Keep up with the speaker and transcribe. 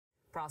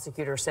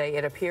Prosecutors say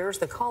it appears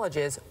the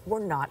colleges were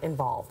not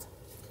involved.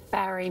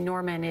 Barry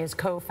Norman is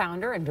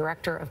co-founder and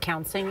director of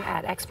counseling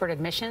at Expert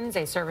Admissions,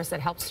 a service that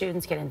helps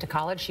students get into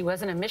college. She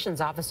was an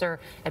admissions officer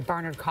at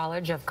Barnard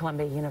College of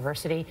Columbia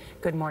University.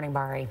 Good morning,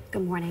 Barry.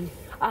 Good morning.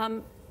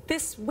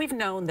 We've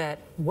known that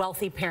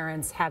wealthy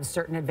parents have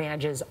certain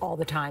advantages all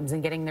the times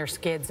in getting their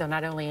kids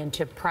not only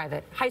into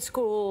private high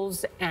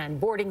schools and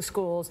boarding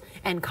schools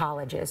and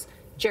colleges.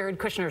 Jared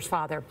Kushner's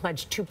father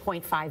pledged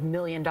 $2.5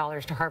 million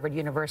to Harvard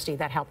University.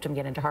 That helped him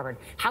get into Harvard.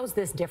 How's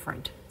this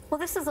different? Well,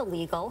 this is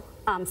illegal,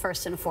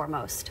 first and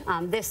foremost.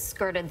 This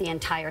skirted the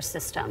entire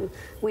system.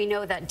 We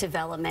know that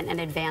development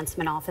and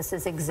advancement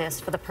offices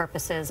exist for the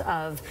purposes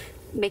of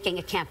making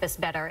a campus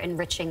better,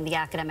 enriching the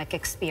academic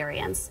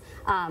experience.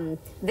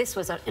 This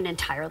was an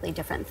entirely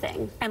different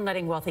thing. And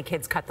letting wealthy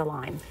kids cut the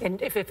line.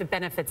 And if it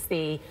benefits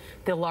the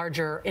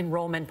larger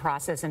enrollment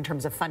process in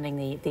terms of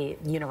funding the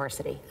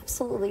university.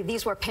 Absolutely.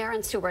 These were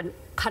parents who were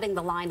cutting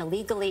the line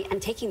illegally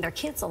and taking their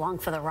kids along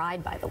for the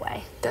ride, by the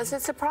way. Does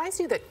it surprise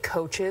you that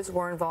coaches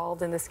were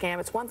involved in the scam?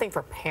 It's one thing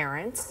for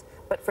parents,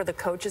 but for the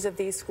coaches of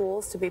these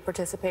schools to be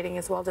participating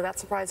as well, did that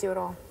surprise you at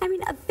all? I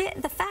mean, a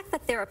bit. The fact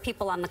that there are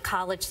people on the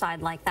college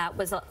side like that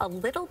was a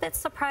little bit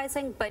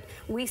surprising, but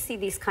we've seen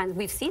these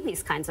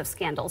kinds of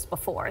scandals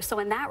before. So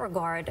in that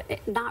regard,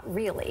 not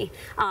really.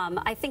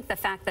 I think the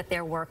fact that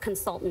there were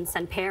consultants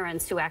and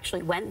parents who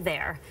actually went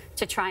there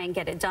to try and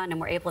get it done and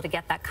were able to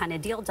get that kind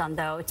of deal done,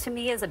 though, to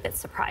me is a bit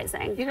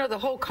surprising. You know, the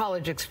whole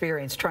college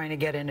experience trying to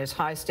get in is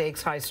high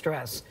stakes, high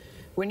stress.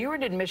 When you were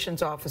an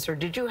admissions officer,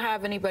 did you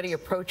have anybody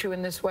approach you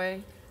in this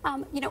way?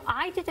 You know,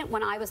 I didn't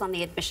when I was on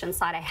the admissions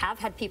side. I have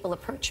had people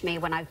approach me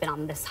when I've been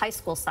on this high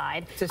school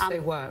side. To say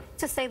what?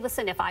 To say,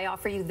 listen, if I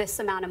offer you this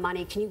amount of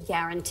money, can you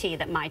guarantee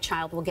that my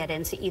child will get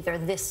into either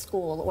this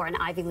school or an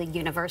Ivy League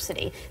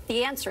university?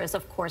 The answer is,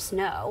 of course,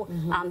 no.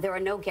 There are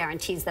no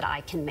guarantees that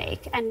I can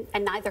make, and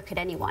neither could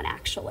anyone,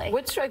 actually.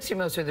 What strikes you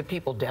most? Are the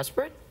people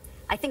desperate?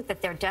 I think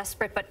that they're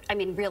desperate, but I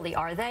mean, really,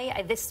 are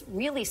they? This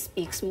really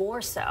speaks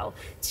more so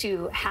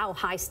to how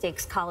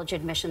high-stakes college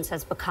admissions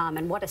has become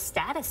and what a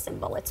status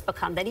symbol it's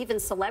become, that even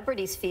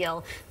celebrities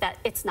feel that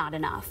it's not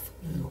enough.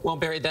 Well,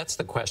 Barry, that's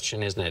the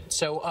question, isn't it?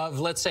 So of,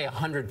 let's say,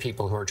 100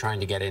 people who are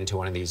trying to get into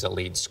one of these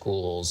elite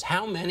schools,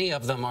 how many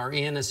of them are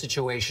in a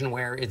situation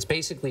where it's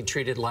basically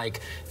treated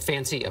like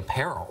fancy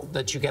apparel,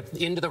 that you get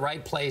into the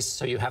right place,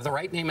 so you have the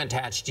right name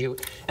attached to you,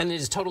 and it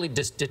is totally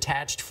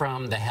detached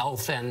from the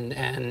health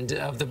and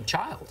of the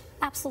child?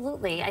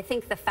 Absolutely. I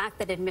think the fact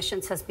that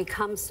admissions has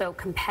become so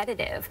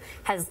competitive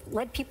has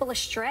led people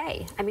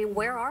astray. I mean,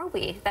 where are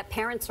we that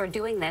parents are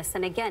doing this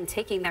and, again,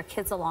 taking their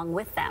kids along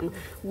with them?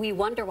 We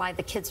wonder why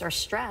the kids are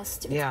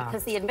stressed. Yeah.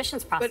 Because the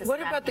admissions process. But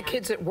what about the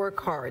kids that work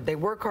hard? They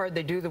work hard,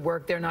 they do the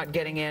work, they're not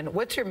getting in.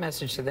 What's your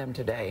message to them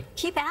today?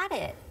 Keep at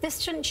it. This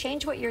shouldn't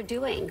change what you're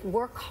doing.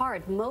 Work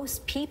hard.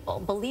 Most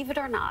people, believe it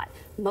or not,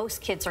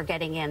 most kids are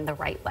getting in the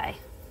right way.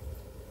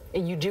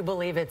 You do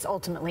believe it's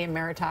ultimately a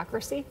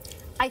meritocracy?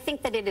 I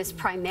think that it is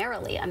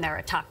primarily a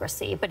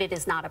meritocracy, but it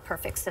is not a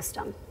perfect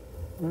system.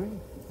 All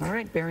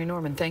right, Barry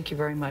Norman, thank you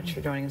very much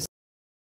for joining us.